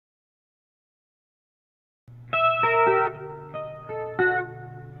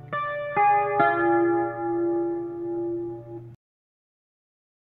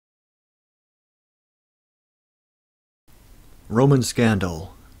Roman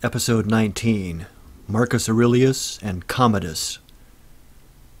Scandal, Episode 19, Marcus Aurelius and Commodus.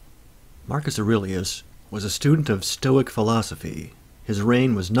 Marcus Aurelius was a student of Stoic philosophy. His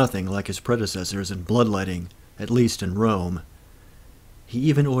reign was nothing like his predecessors in bloodletting, at least in Rome. He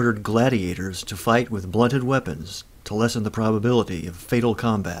even ordered gladiators to fight with blunted weapons to lessen the probability of fatal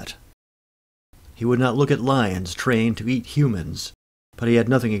combat. He would not look at lions trained to eat humans, but he had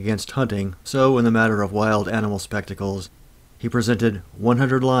nothing against hunting, so in the matter of wild animal spectacles, he presented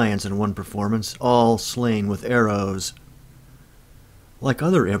 100 lions in one performance, all slain with arrows. Like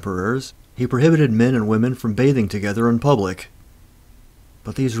other emperors, he prohibited men and women from bathing together in public.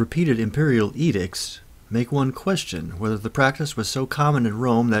 But these repeated imperial edicts make one question whether the practice was so common in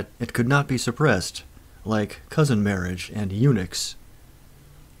Rome that it could not be suppressed, like cousin marriage and eunuchs.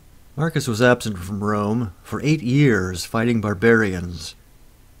 Marcus was absent from Rome for 8 years fighting barbarians,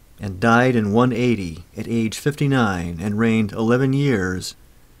 and died in 180 at age 59 and reigned 11 years.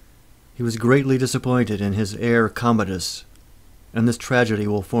 He was greatly disappointed in his heir Commodus, and this tragedy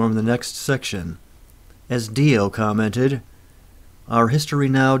will form the next section. As Dio commented, "Our history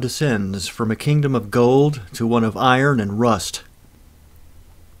now descends from a kingdom of gold to one of iron and rust."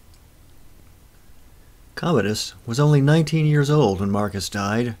 Commodus was only 19 years old when Marcus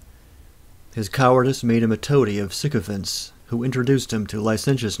died. His cowardice made him a toady of sycophants, who introduced him to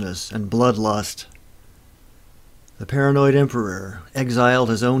licentiousness and bloodlust. The paranoid emperor exiled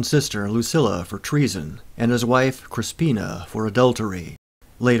his own sister Lucilla for treason, and his wife Crispina for adultery,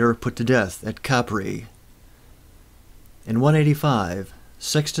 later put to death at Capri. In 185,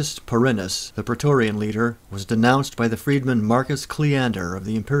 Sextus Perennis, the Praetorian leader, was denounced by the freedman Marcus Cleander of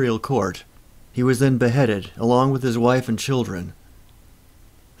the imperial court. He was then beheaded, along with his wife and children.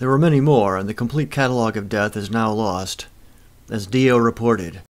 There were many more, and the complete catalogue of death is now lost. As Dio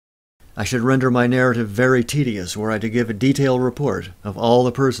reported, "I should render my narrative very tedious were I to give a detailed report of all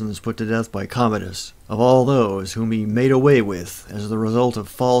the persons put to death by Commodus, of all those whom he made away with as the result of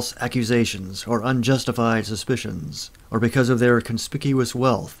false accusations or unjustified suspicions, or because of their conspicuous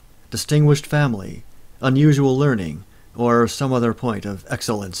wealth, distinguished family, unusual learning, or some other point of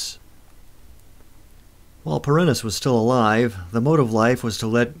excellence." While Perennis was still alive, the mode of life was to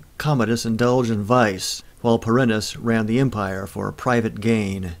let Commodus indulge in vice, while Perennis ran the empire for private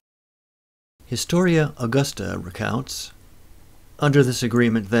gain. Historia Augusta recounts, "Under this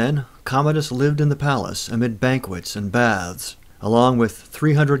agreement, then, Commodus lived in the palace amid banquets and baths, along with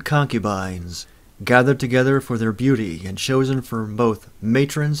 300 concubines, gathered together for their beauty and chosen from both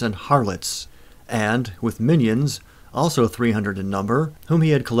matrons and harlots, and, with minions, also 300 in number, whom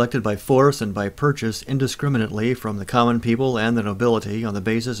he had collected by force and by purchase indiscriminately from the common people and the nobility on the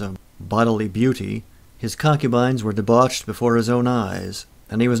basis of bodily beauty. His concubines were debauched before his own eyes,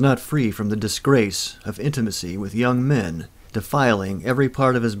 and he was not free from the disgrace of intimacy with young men, defiling every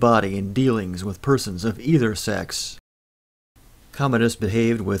part of his body in dealings with persons of either sex." Commodus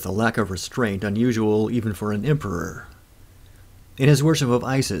behaved with a lack of restraint unusual even for an emperor. In his worship of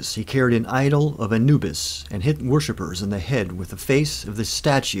Isis, he carried an idol of Anubis and hit worshippers in the head with the face of the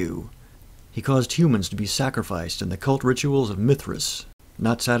statue. He caused humans to be sacrificed in the cult rituals of Mithras,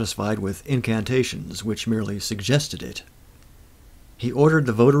 not satisfied with incantations which merely suggested it. He ordered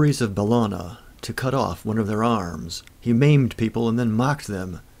the votaries of Bellona to cut off one of their arms. He maimed people and then mocked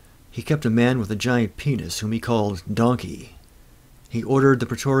them. He kept a man with a giant penis whom he called Donkey. He ordered the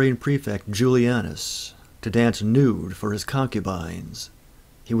Praetorian prefect Julianus to dance nude for his concubines.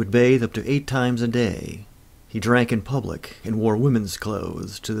 He would bathe up to 8 times a day. He drank in public and wore women's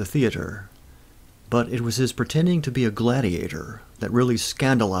clothes to the theater. But it was his pretending to be a gladiator that really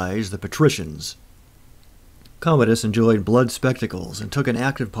scandalized the patricians. Commodus enjoyed blood spectacles and took an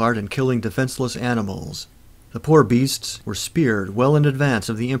active part in killing defenseless animals. The poor beasts were speared well in advance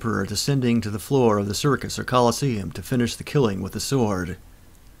of the emperor descending to the floor of the circus or coliseum to finish the killing with the sword.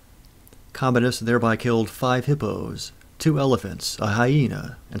 Commodus thereby killed 5 hippos, 2 elephants, a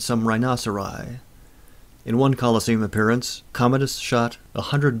hyena, and some rhinoceri. In one coliseum appearance, Commodus shot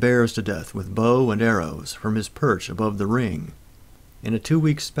 100 bears to death with bow and arrows from his perch above the ring. In a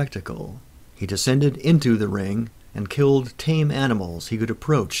 2-week spectacle, he descended into the ring and killed tame animals he could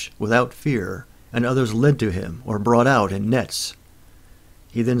approach without fear, and others led to him or brought out in nets.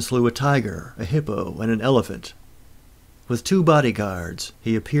 He then slew a tiger, a hippo, and an elephant. With 2 bodyguards,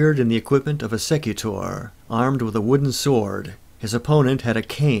 he appeared in the equipment of a secutor, armed with a wooden sword. His opponent had a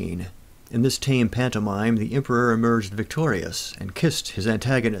cane. In this tame pantomime, the emperor emerged victorious and kissed his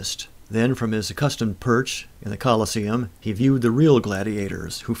antagonist. Then, from his accustomed perch in the Colosseum, he viewed the real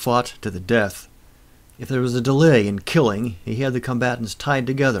gladiators, who fought to the death. If there was a delay in killing, he had the combatants tied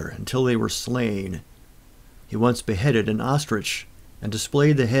together until they were slain. He once beheaded an ostrich and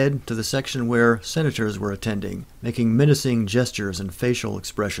displayed the head to the section where senators were attending, making menacing gestures and facial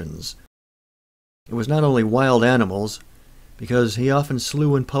expressions. It was not only wild animals, because he often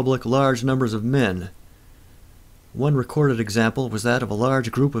slew in public large numbers of men. One recorded example was that of a large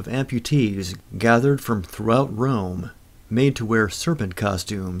group of amputees gathered from throughout Rome, made to wear serpent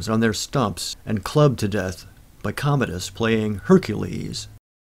costumes on their stumps and clubbed to death by Commodus playing Hercules.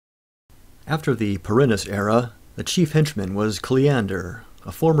 After the Perennis era, the chief henchman was Cleander,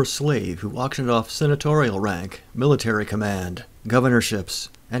 a former slave who auctioned off senatorial rank, military command, governorships,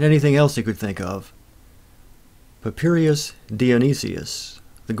 and anything else he could think of. Papirius Dionysius,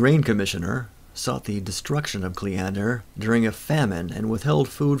 the grain commissioner, sought the destruction of Cleander during a famine and withheld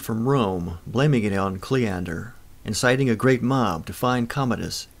food from Rome, blaming it on Cleander, inciting a great mob to find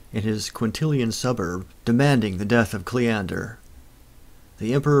Commodus in his Quintilian suburb, demanding the death of Cleander.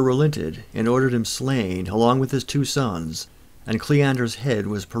 The emperor relented and ordered him slain along with his 2 sons, and Cleander's head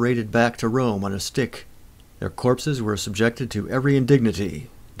was paraded back to Rome on a stick. Their corpses were subjected to every indignity,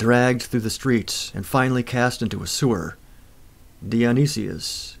 dragged through the streets, and finally cast into a sewer.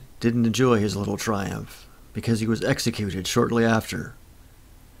 Dionysius didn't enjoy his little triumph, because he was executed shortly after.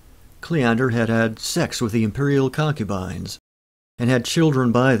 Cleander had had sex with the imperial concubines, and had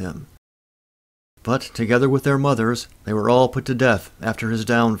children by them. But, together with their mothers, they were all put to death after his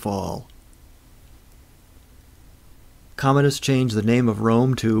downfall. Commodus changed the name of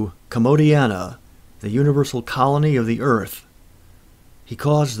Rome to Commodiana, the universal colony of the earth. He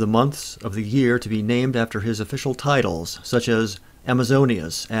caused the months of the year to be named after his official titles, such as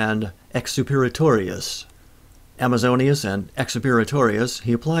Amazonius and Exuperatorius. Amazonius and Exuperatorius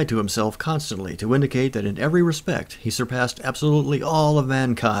he applied to himself constantly to indicate that in every respect he surpassed absolutely all of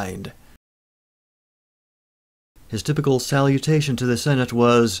mankind. His typical salutation to the Senate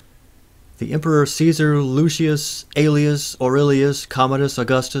was, "The Emperor Caesar Lucius Aelius Aurelius Commodus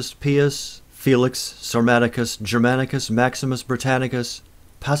Augustus Pius Felix Sarmaticus Germanicus Maximus Britannicus,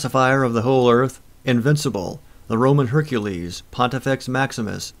 pacifier of the whole earth, invincible, the Roman Hercules, Pontifex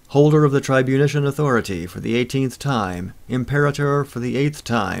Maximus, holder of the tribunician authority for the 18th time, imperator for the 8th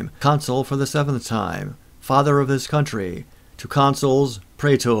time, consul for the 7th time, father of this country, to consuls,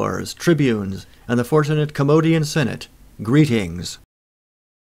 praetors, tribunes, and the fortunate Commodian Senate, greetings."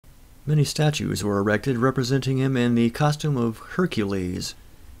 Many statues were erected representing him in the costume of Hercules,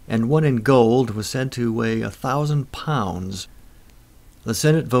 and one in gold was said to weigh 1,000 pounds. The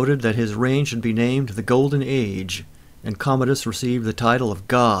Senate voted that his reign should be named the Golden Age, and Commodus received the title of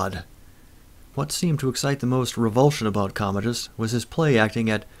God. What seemed to excite the most revulsion about Commodus was his play acting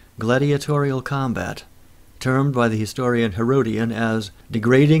at gladiatorial combat, termed by the historian Herodian as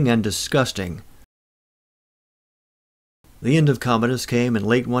degrading and disgusting. The end of Commodus came in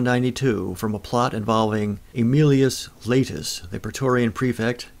late 192 from a plot involving Aemilius Latus, the Praetorian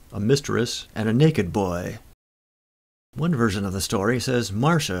prefect, a mistress, and a naked boy. One version of the story says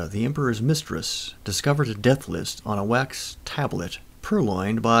Marcia, the emperor's mistress, discovered a death list on a wax tablet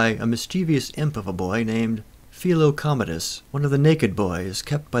purloined by a mischievous imp of a boy named Commodus, one of the naked boys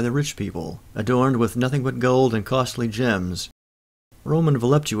kept by the rich people, adorned with nothing but gold and costly gems. Roman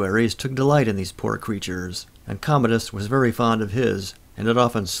voluptuaries took delight in these poor creatures, and Commodus was very fond of his, and had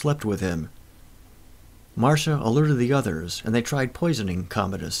often slept with him. Marcia alerted the others, and they tried poisoning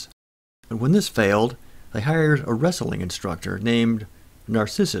Commodus. But when this failed, they hired a wrestling instructor named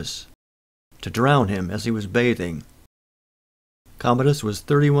Narcissus to drown him as he was bathing. Commodus was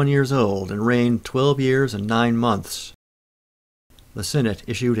 31 years old and reigned 12 years and 9 months. The Senate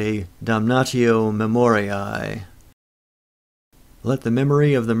issued a damnatio memoriae. Let the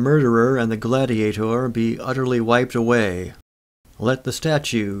memory of the murderer and the gladiator be utterly wiped away. Let the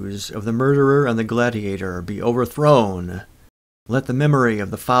statues of the murderer and the gladiator be overthrown. Let the memory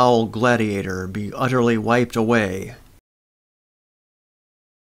of the foul gladiator be utterly wiped away.